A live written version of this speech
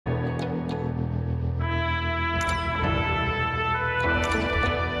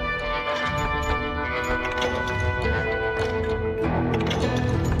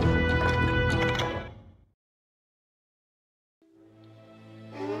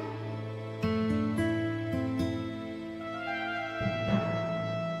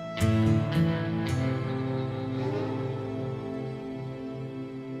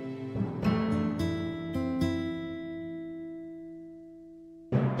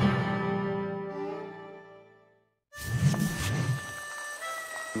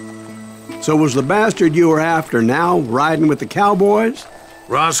So was the bastard you were after now riding with the cowboys?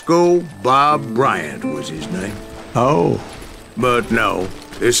 Roscoe Bob Bryant was his name. Oh. But no,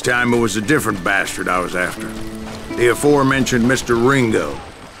 this time it was a different bastard I was after. The aforementioned Mr. Ringo.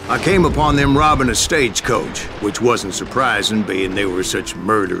 I came upon them robbing a stagecoach, which wasn't surprising, being they were such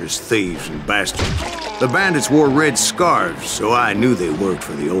murderous thieves and bastards. The bandits wore red scarves, so I knew they worked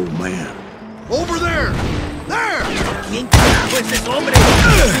for the old man. Over there! There!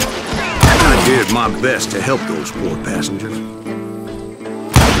 I did my best to help those poor passengers.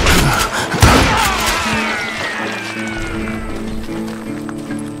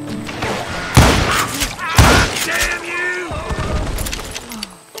 Damn you!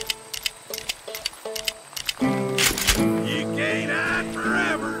 You can't hide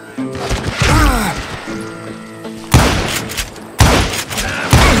forever.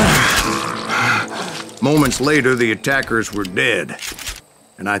 Moments later, the attackers were dead,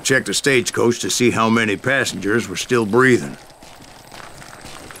 and I checked the stagecoach to see how many passengers were still breathing.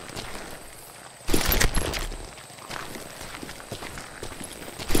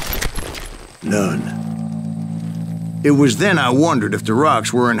 None. It was then I wondered if the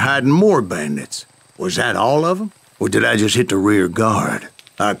rocks weren't hiding more bandits. Was that all of them? Or did I just hit the rear guard?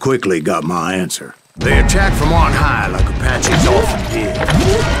 I quickly got my answer. They attacked from on high like Apaches often did.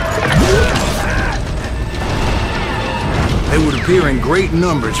 They would appear in great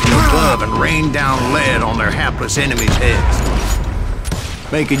numbers from above and rain down lead on their hapless enemies' heads,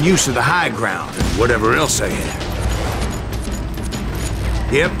 making use of the high ground and whatever else they had.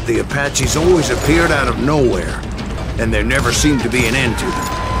 Yep, the Apaches always appeared out of nowhere, and there never seemed to be an end to them.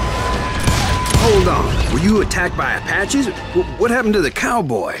 Hold on, were you attacked by Apaches? What happened to the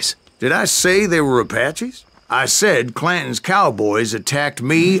cowboys? Did I say they were Apaches? I said Clanton's cowboys attacked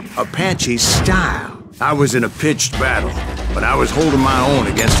me Apache style. I was in a pitched battle, but I was holding my own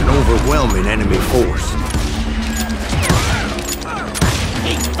against an overwhelming enemy force.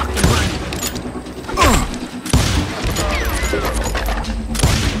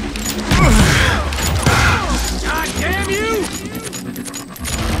 God damn you!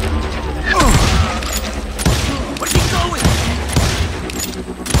 Where's he going?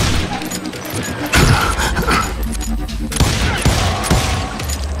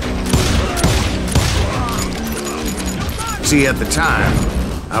 See, at the time,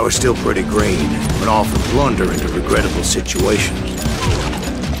 I was still pretty green, but often blunder into regrettable situations.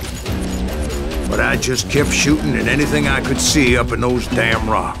 But I just kept shooting at anything I could see up in those damn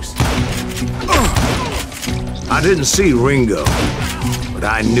rocks. I didn't see Ringo, but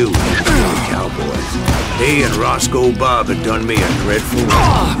I knew he was the cowboys. He and Roscoe Bob had done me a dreadful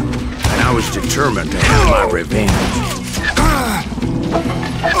wrong, and I was determined to have my revenge.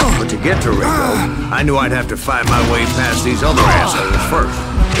 But to get to Ringo, I knew I'd have to fight my way past these other assholes first.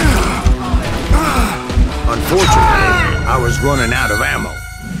 Unfortunately, I was running out of ammo.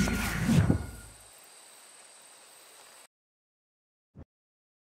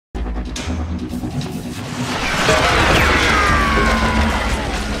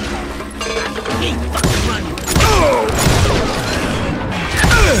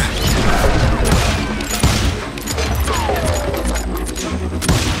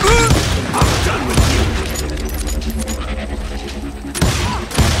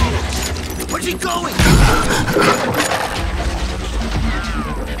 Where's he going?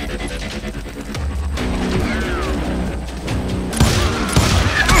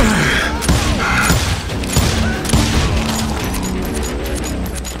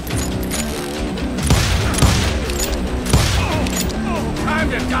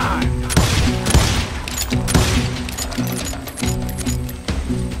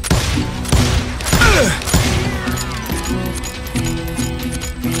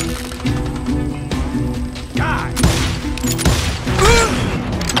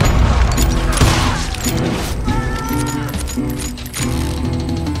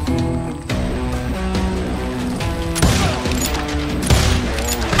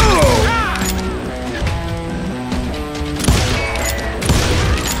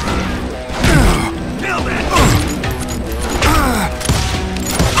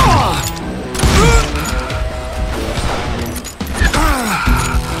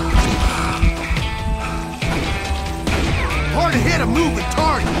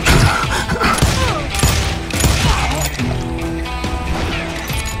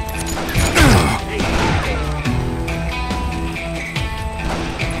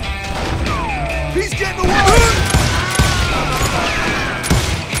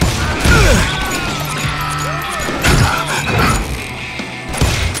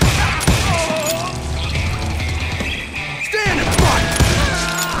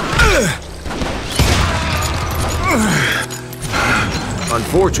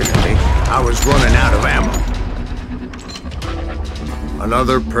 Unfortunately, I was running out of ammo.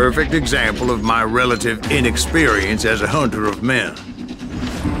 Another perfect example of my relative inexperience as a hunter of men.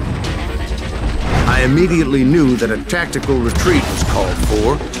 I immediately knew that a tactical retreat was called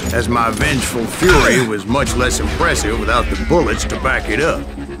for, as my vengeful fury was much less impressive without the bullets to back it up.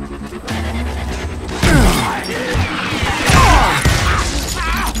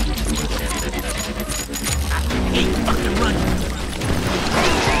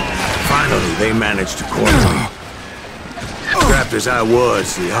 Finally, they managed to corner me. Trapped as I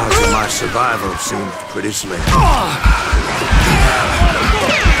was, the odds of my survival seemed pretty slim.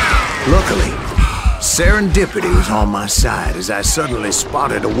 Luckily, serendipity was on my side as I suddenly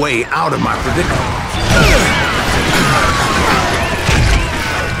spotted a way out of my predicament.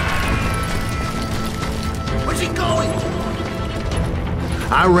 Where's he going?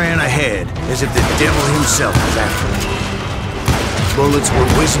 I ran ahead as if the devil himself was after me. Bullets were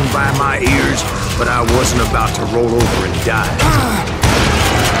whizzing by my ears, but I wasn't about to roll over and die.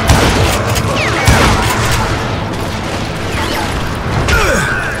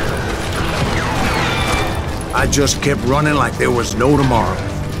 I just kept running like there was no tomorrow.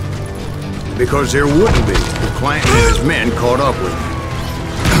 Because there wouldn't be if Clanton and his men caught up with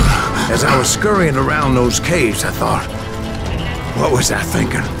me. As I was scurrying around those caves, I thought, what was I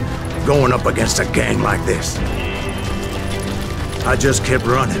thinking? Going up against a gang like this? I just kept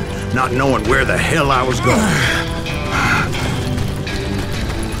running, not knowing where the hell I was going.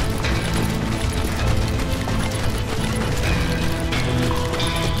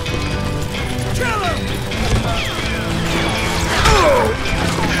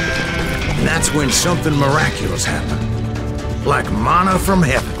 And that's when something miraculous happened. Like manna from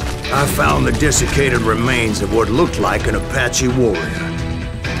heaven, I found the desiccated remains of what looked like an Apache warrior.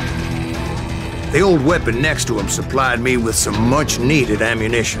 The old weapon next to him supplied me with some much-needed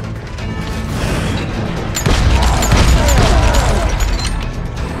ammunition.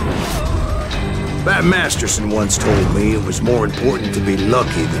 Bat Masterson once told me it was more important to be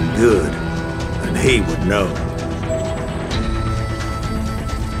lucky than good, and he would know.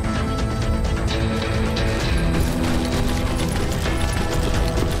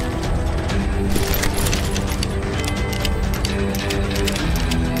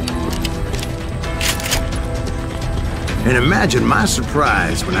 And imagine my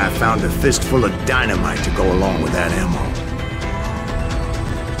surprise when I found a fistful of dynamite to go along with that ammo.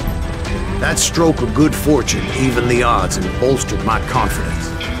 That stroke of good fortune evened the odds and bolstered my confidence.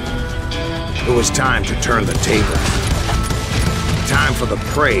 It was time to turn the table. Time for the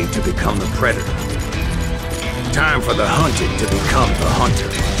prey to become the predator. Time for the hunted to become the hunter.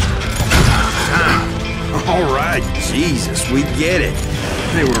 All right, Jesus, we get it.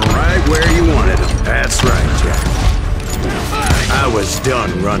 They were right where you wanted them. That's right, Jack. I was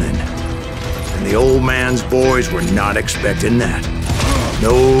done running, and the old man's boys were not expecting that.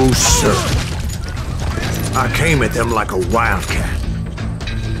 No, sir. I came at them like a wildcat.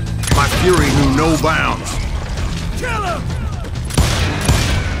 My fury knew no bounds. Kill him!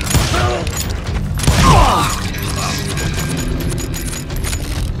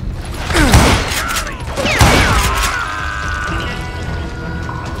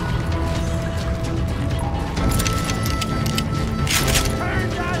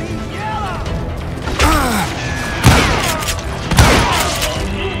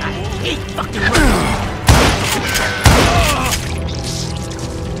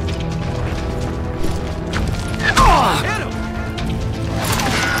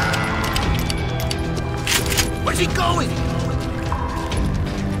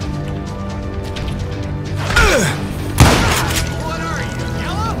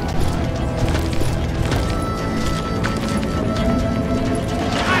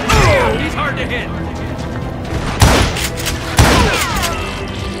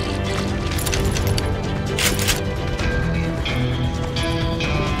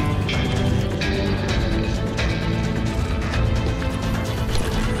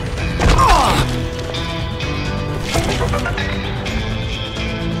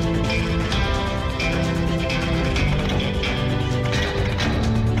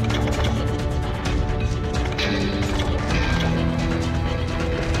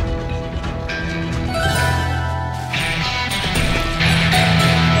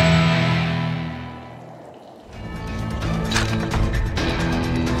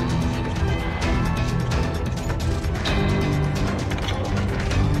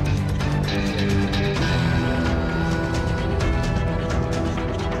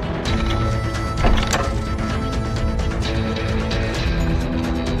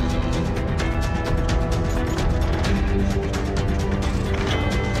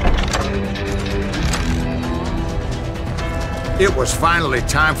 was finally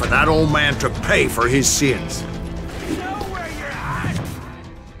time for that old man to pay for his sins.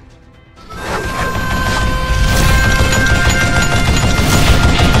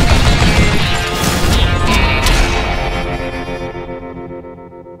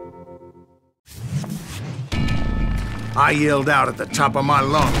 I yelled out at the top of my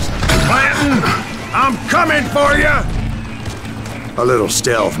lungs, "Clanton, I'm coming for you!" A little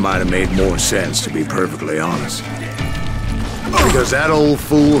stealth might have made more sense, to be perfectly honest. Because that old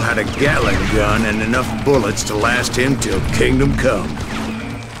fool had a Gatling gun and enough bullets to last him till kingdom come.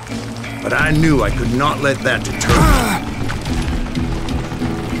 But I knew I could not let that deter me.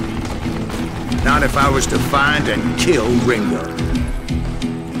 Not if I was to find and kill Ringo.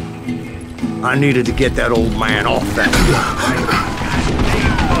 I needed to get that old man off that gun.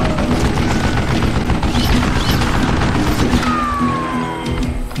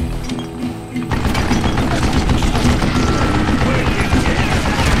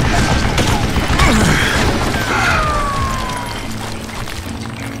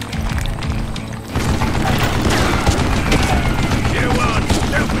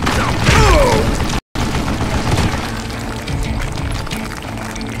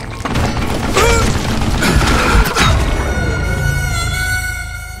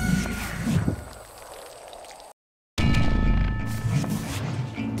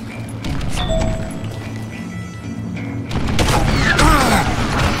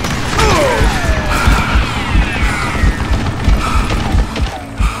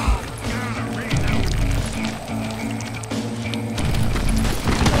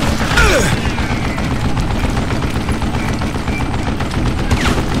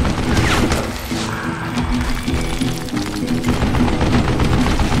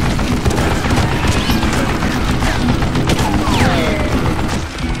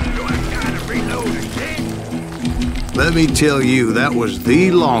 Let me tell you, that was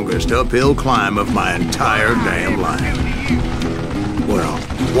the longest uphill climb of my entire damn life. Well,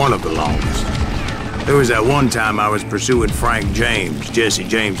 one of the longest. There was that one time I was pursuing Frank James, Jesse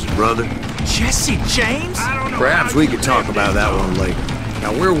James' brother. Jesse James? Perhaps we could talk about that one later.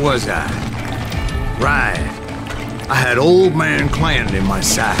 Now, where was I? Right. I had old man Clanton in my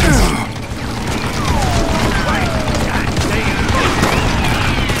sights.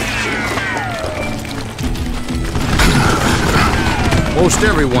 Most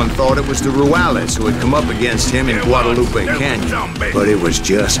everyone thought it was the Ruales who had come up against him in Guadalupe Canyon, but it was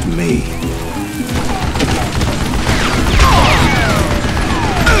just me.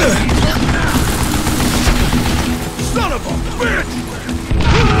 Son of a bitch!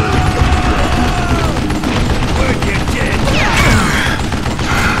 Where'd you get?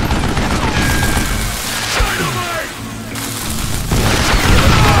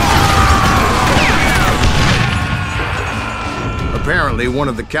 Apparently, one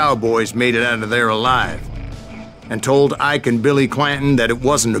of the cowboys made it out of there alive and told Ike and Billy Clanton that it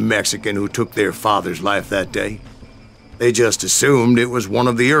wasn't a Mexican who took their father's life that day. They just assumed it was one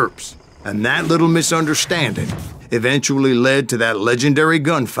of the Earps, and that little misunderstanding eventually led to that legendary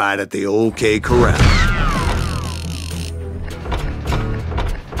gunfight at the OK Corral.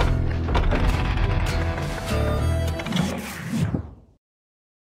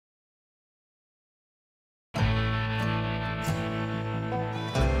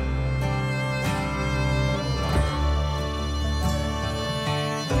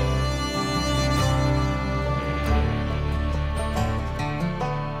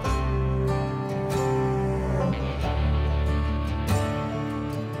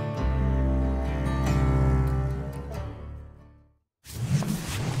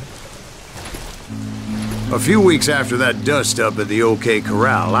 A few weeks after that dust-up at the OK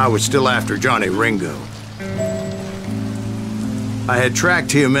Corral, I was still after Johnny Ringo. I had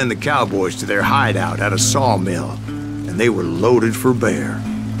tracked him and the cowboys to their hideout at a sawmill, and they were loaded for bear.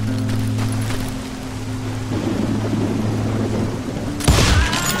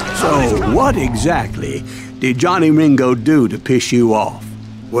 So, what exactly did Johnny Ringo do to piss you off?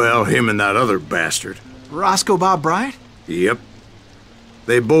 Well, him and that other bastard. Roscoe Bob Bryant? Yep.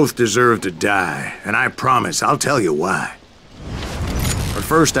 They both deserve to die, and I promise I'll tell you why. But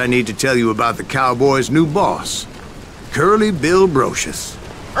first I need to tell you about the cowboys' new boss, Curly Bill Brocious.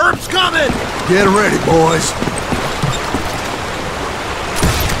 Earp's coming! Get ready, boys.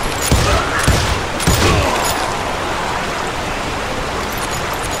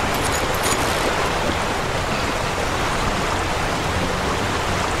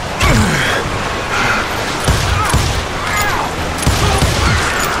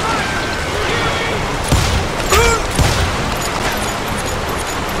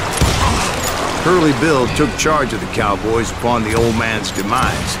 Curly Bill took charge of the cowboys upon the old man's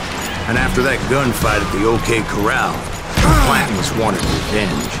demise. And after that gunfight at the OK Corral, the Clantons wanted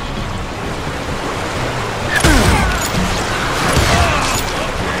revenge.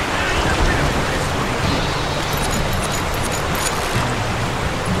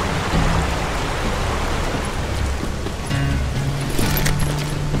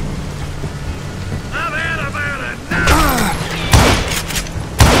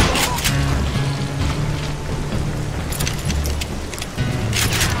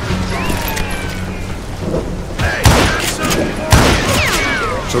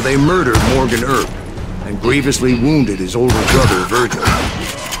 So they murdered Morgan Earp and grievously wounded his older brother, Virgil.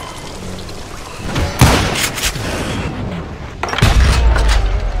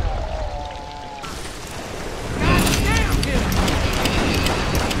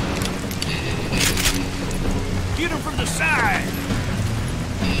 Get him from the side!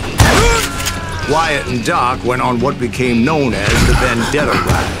 Wyatt and Doc went on what became known as the Vendetta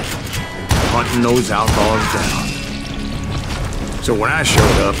Ride, hunting those outlaws down. So when I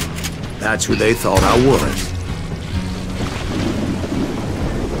showed up, that's who they thought I was.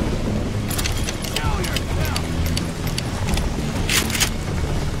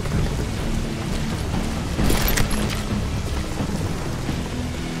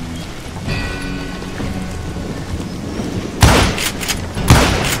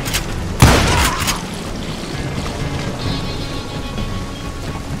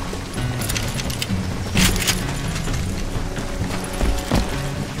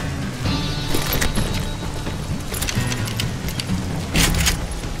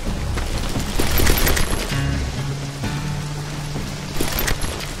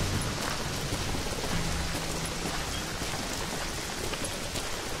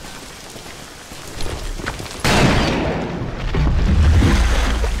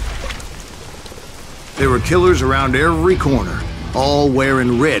 There were killers around every corner, all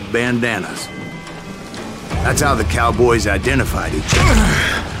wearing red bandanas. That's how the cowboys identified each other.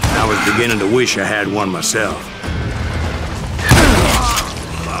 I was beginning to wish I had one myself.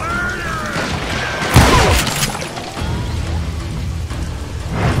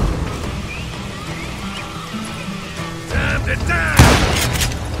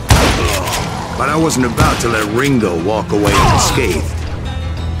 But I wasn't about to let Ringo walk away unscathed.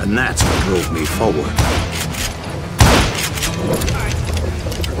 And that's what drove me forward.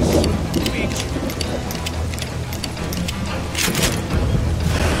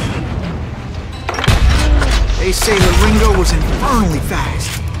 They say that Ringo was infernally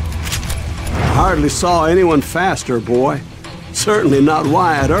fast. I hardly saw anyone faster, boy. Certainly not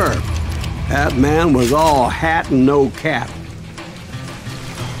Wyatt Earp. That man was all hat and no cap.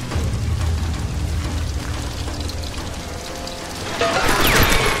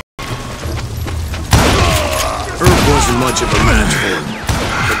 Wasn't much of a match for him,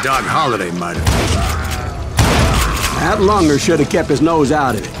 but Doc Holliday might have been. That lunger should have kept his nose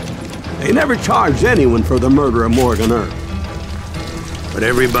out of it. They never charged anyone for the murder of Morgan Earp. But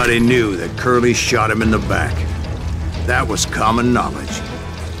everybody knew that Curly shot him in the back. That was common knowledge.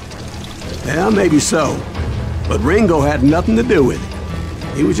 Yeah, maybe so. But Ringo had nothing to do with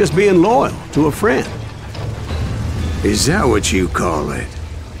it. He was just being loyal to a friend. Is that what you call it?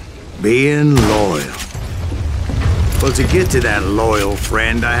 Being loyal? Well, to get to that loyal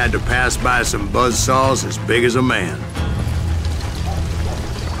friend, I had to pass by some buzzsaws as big as a man.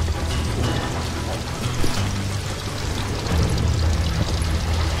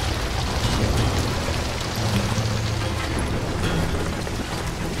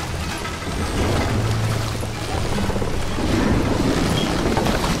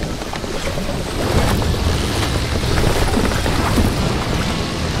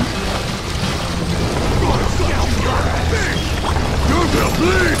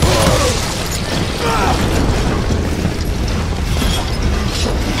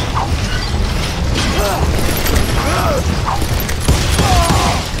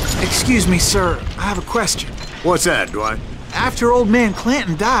 Excuse me, sir. I have a question. What's that, Dwight? After old man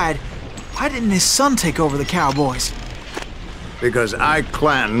Clanton died, why didn't his son take over the cowboys? Because Ike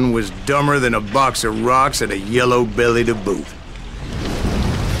Clanton was dumber than a box of rocks and a yellow belly to boot.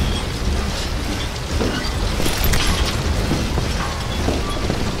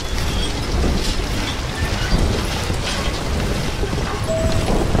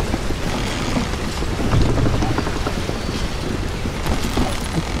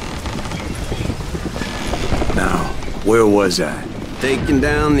 Where was I? Taking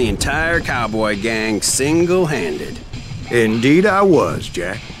down the entire cowboy gang single-handed. Indeed I was,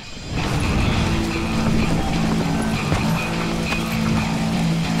 Jack.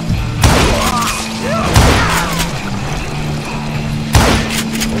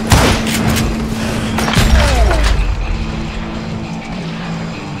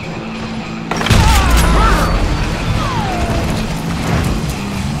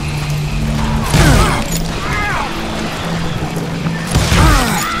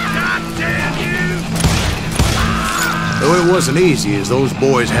 Though it wasn't easy, as those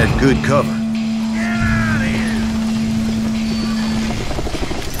boys had good cover.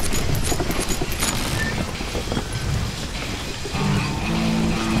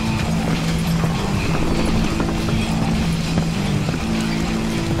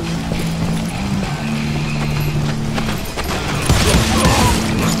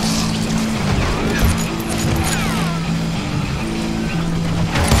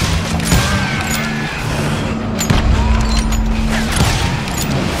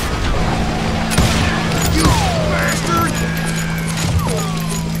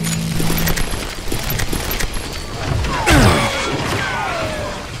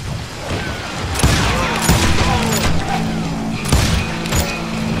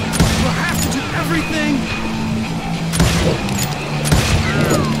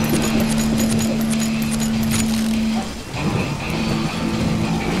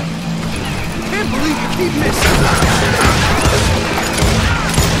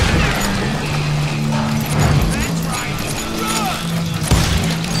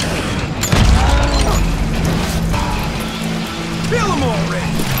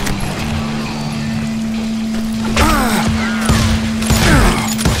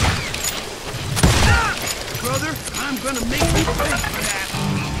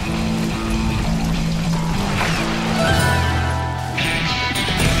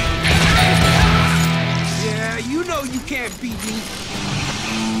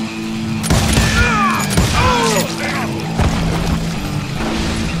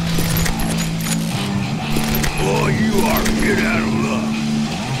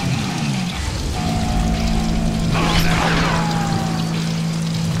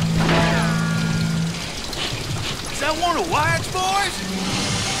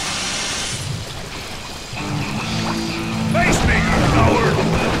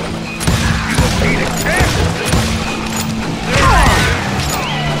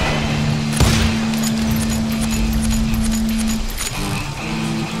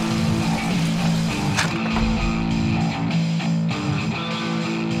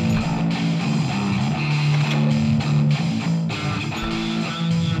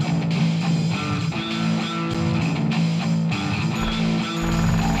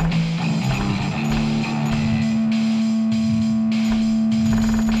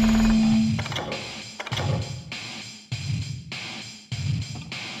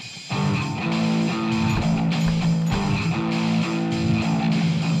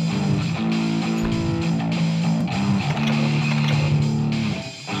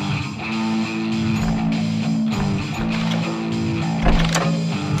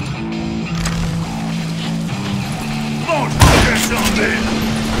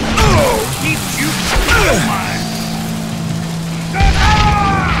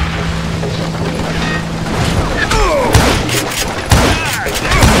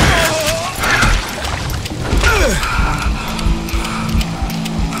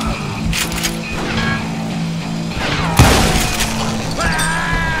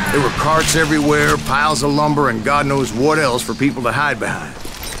 Carts everywhere, piles of lumber, and God knows what else for people to hide behind.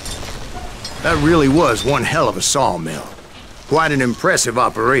 That really was one hell of a sawmill. Quite an impressive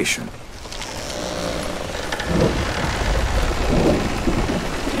operation.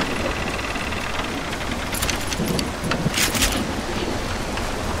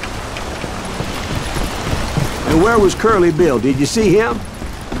 And where was Curly Bill? Did you see him?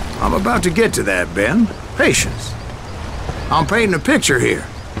 I'm about to get to that, Ben. Patience. I'm painting a picture here.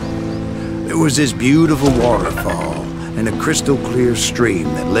 There was this beautiful waterfall and a crystal clear stream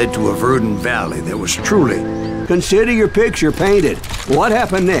that led to a verdant valley that was truly... Consider your picture painted. What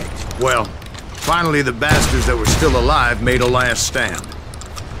happened next? Well, finally the bastards that were still alive made a last stand.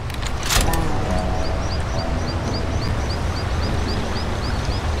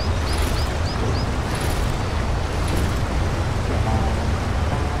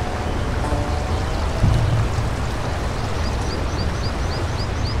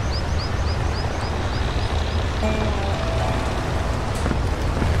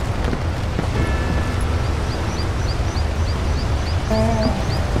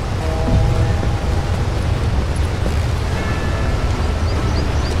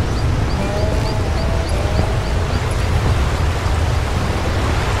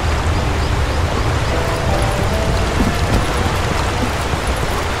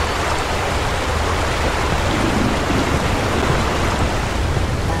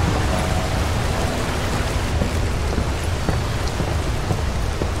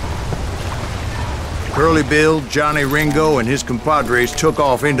 Curly Bill, Johnny Ringo, and his compadres took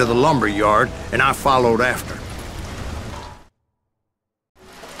off into the lumber yard, and I followed after.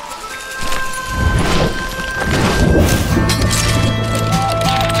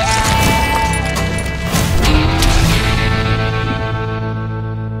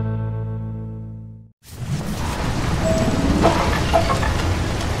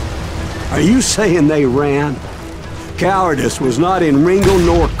 Are you saying they ran? Cowardice was not in Ringo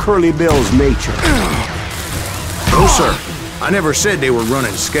nor Curly Bill's nature. No, sir. I never said they were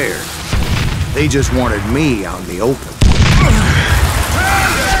running scared. They just wanted me out in the open.